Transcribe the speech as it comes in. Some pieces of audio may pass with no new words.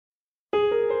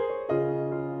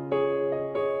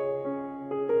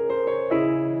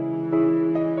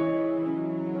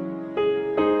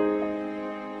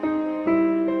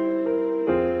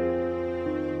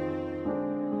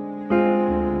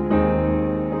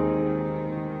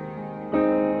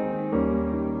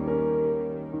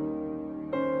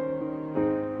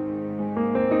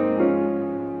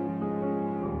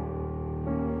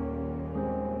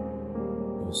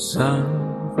son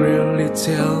really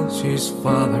tells his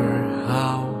father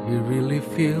how he really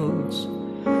feels.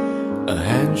 A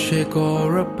handshake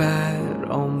or a pat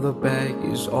on the back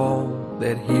is all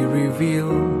that he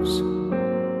reveals.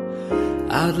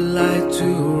 I'd like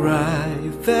to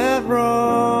right that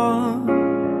wrong,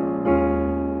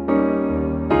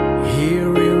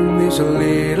 here in this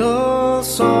little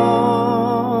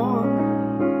song.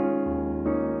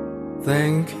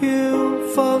 Thank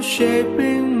you for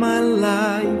shaping my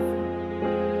life.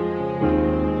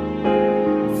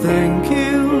 Thank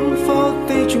you for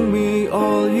teaching me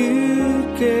all you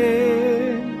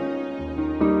can.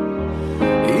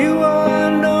 You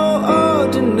are no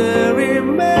ordinary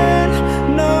man.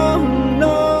 No,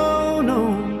 no, no.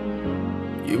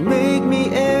 You make me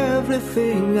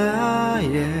everything I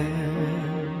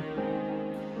am.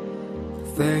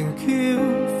 Thank you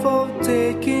for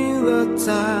taking the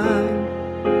time.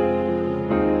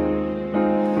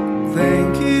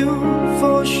 Thank you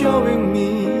for showing me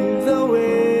the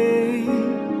way.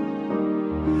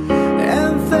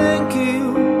 And thank you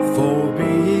for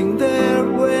being there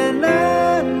when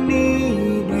I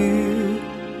need you.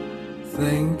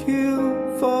 Thank you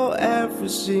for every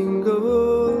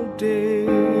single day.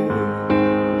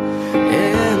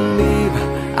 And if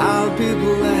I'll be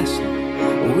blessed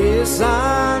with a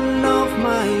son of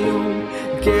my own,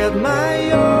 get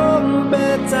my own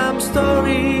bedtime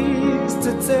stories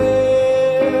to tell.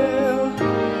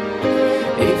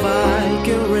 If I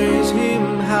can raise him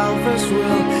half as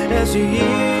well as he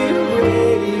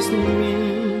raised me,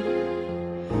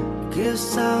 guess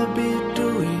I'll be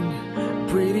doing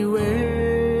pretty well.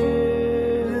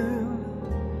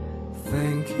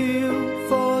 Thank you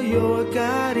for your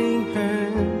guiding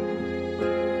hand.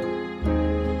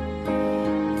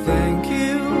 Thank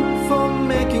you for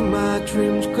making my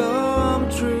dreams come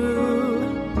true.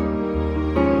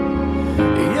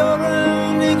 You're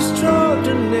an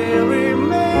extraordinary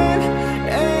man,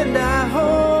 and I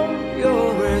hope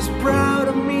you're as proud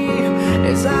of me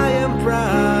as I am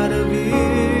proud of you.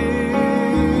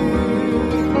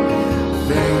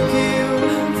 Thank you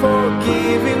for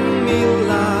giving me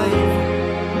life.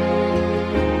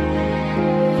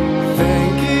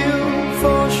 Thank you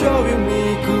for showing me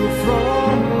good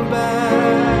from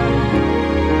bad.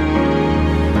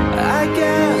 I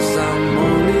guess I'm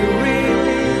only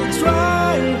really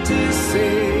trying to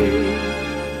say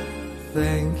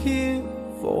thank you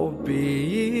for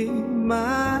being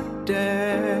my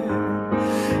dad.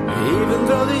 Even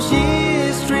though the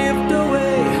years drift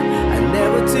away, I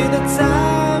never took the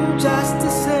time just to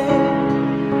say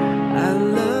I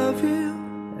love you,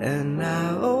 and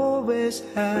I always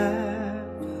have.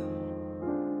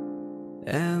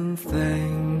 And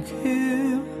thank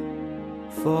you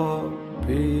for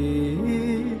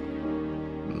being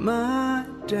my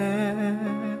dad.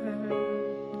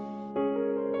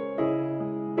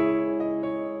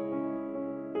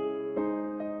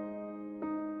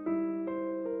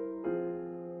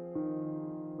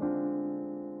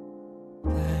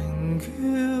 Thank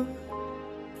you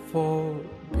for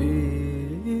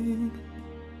being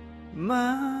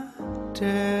my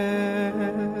dad.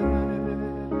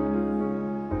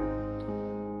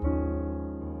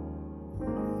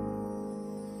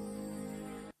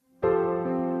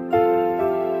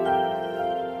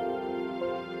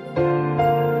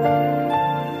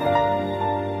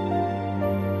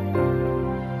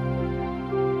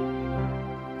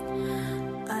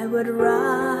 I would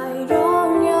ride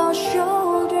on your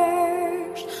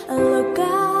shoulders and look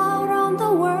out on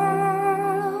the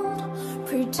world,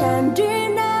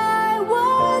 pretending I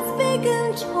was big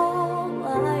and tall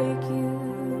like you.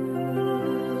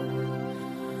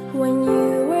 When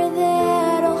you were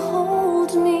there to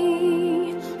hold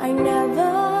me, I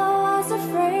never was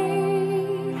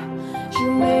afraid. You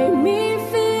made me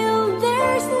feel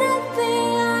there's nothing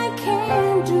I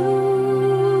can do.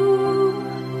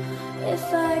 If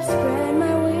I'd spread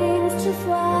my wings to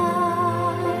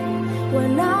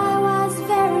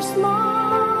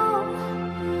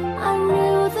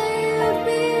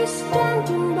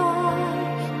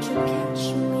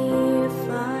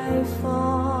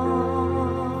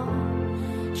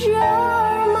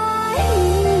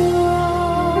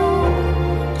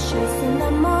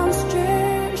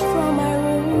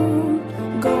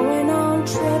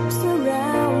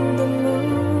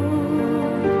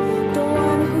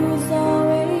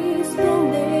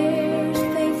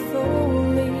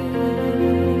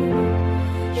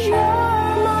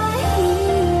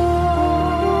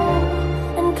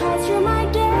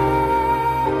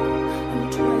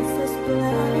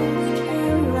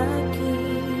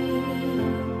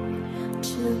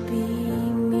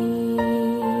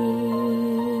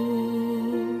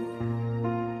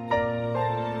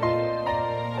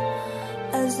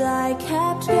As I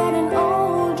kept getting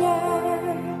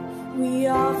older, we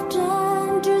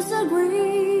often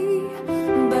disagree,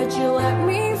 but you let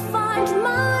me find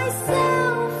my